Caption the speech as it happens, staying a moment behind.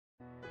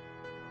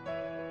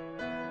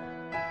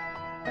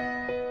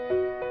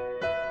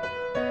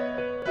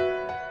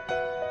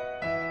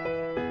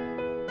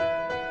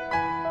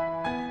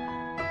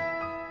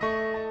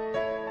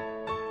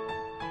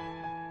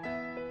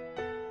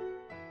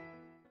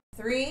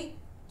3,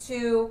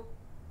 2.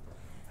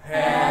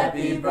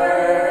 Happy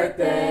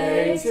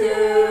birthday to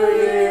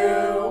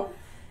you.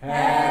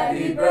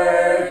 Happy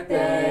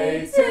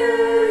birthday to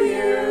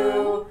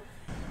you.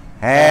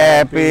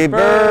 Happy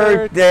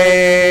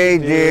birthday,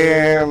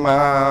 dear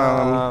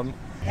Mom.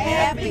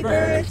 Happy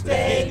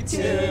birthday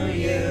to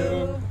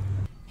you.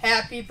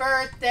 Happy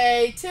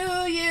birthday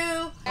to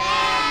you.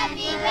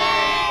 Happy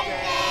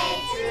birthday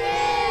to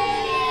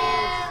you.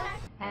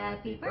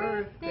 Happy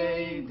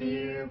birthday,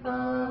 dear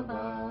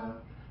Baba.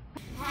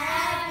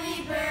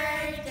 Happy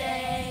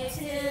birthday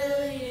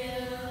to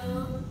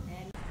you.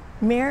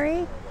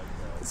 Mary,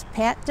 it's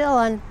Pat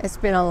Dillon. It's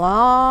been a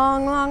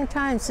long, long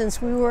time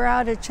since we were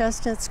out at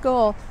Chestnut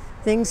School.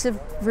 Things have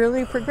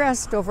really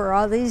progressed over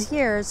all these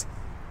years.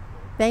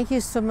 Thank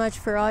you so much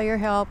for all your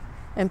help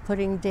and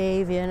putting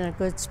Dave in a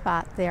good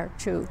spot there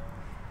too.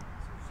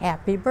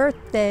 Happy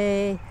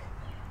birthday.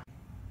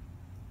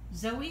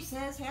 Zoe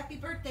says happy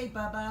birthday,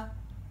 Bubba.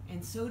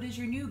 And so does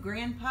your new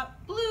grandpup,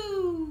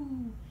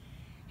 Blue.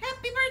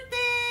 Happy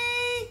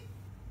birthday!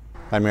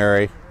 Hi,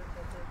 Mary.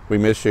 We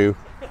miss you.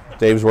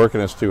 Dave's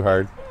working us too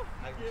hard.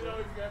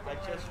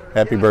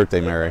 Happy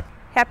birthday, Mary.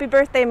 Happy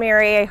birthday,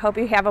 Mary. I hope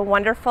you have a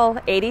wonderful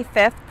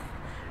 85th.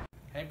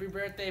 Happy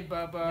birthday,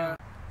 Bubba.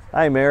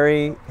 Hi,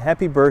 Mary.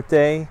 Happy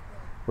birthday.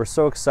 We're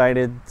so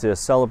excited to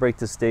celebrate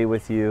this day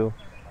with you,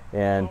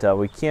 and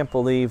we can't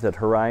believe that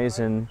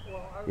Horizon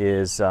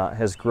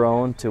has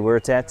grown to where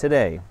it's at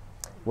today.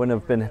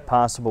 Wouldn't have been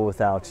possible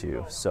without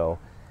you. So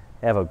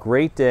have a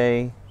great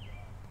day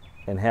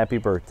and happy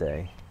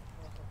birthday.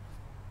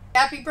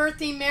 Happy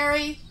birthday,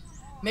 Mary.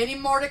 Many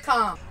more to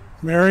come.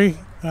 Mary,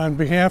 on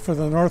behalf of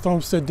the North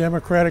Olmsted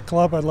Democratic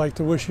Club, I'd like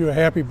to wish you a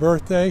happy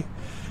birthday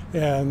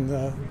and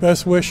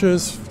best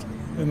wishes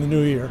in the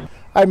new year.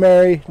 Hi,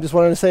 Mary. Just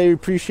wanted to say we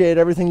appreciate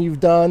everything you've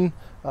done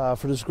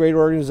for this great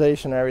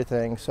organization and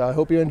everything. So I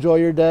hope you enjoy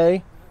your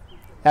day.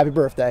 Happy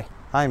birthday.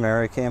 Hi,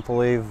 Mary. Can't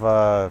believe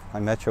I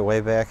met you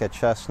way back at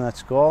Chestnut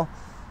School,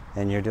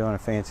 and you're doing a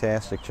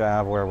fantastic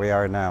job where we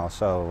are now.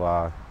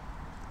 So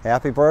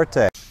happy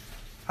birthday.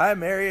 Hi,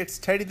 Mary. It's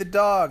Teddy the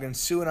dog, and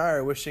Sue and I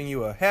are wishing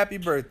you a happy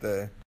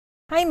birthday.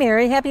 Hi,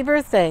 Mary. Happy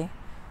birthday.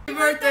 Happy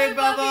birthday,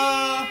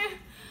 Bubba.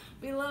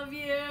 We love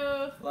you.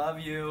 Love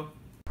you.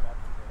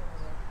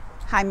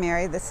 Hi,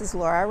 Mary. This is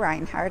Laura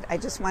Reinhardt. I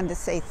just wanted to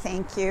say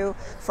thank you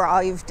for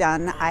all you've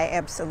done. I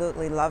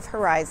absolutely love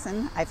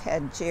Horizon. I've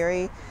had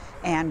Jerry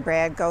and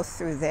Brad go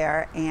through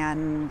there,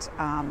 and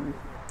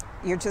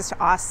you're just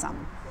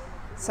awesome.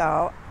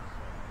 So,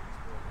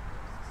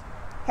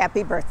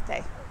 happy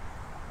birthday.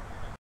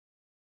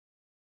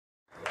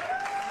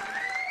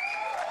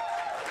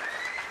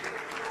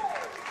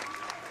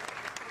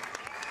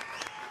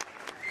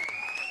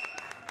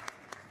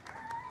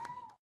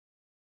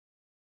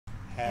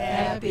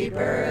 Happy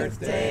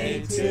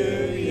birthday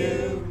to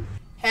you.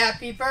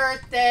 Happy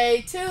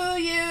birthday to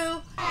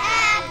you.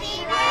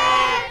 Happy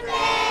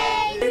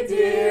birthday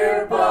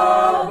Dear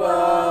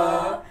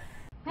Baba.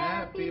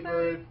 Happy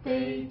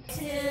birthday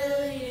to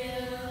you.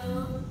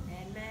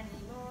 And many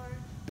more.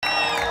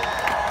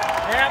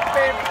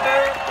 Happy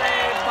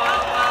birthday,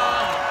 Bubba.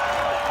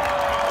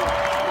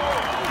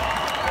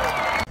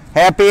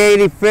 Happy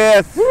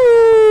 85th.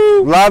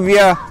 Woo! Love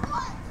ya.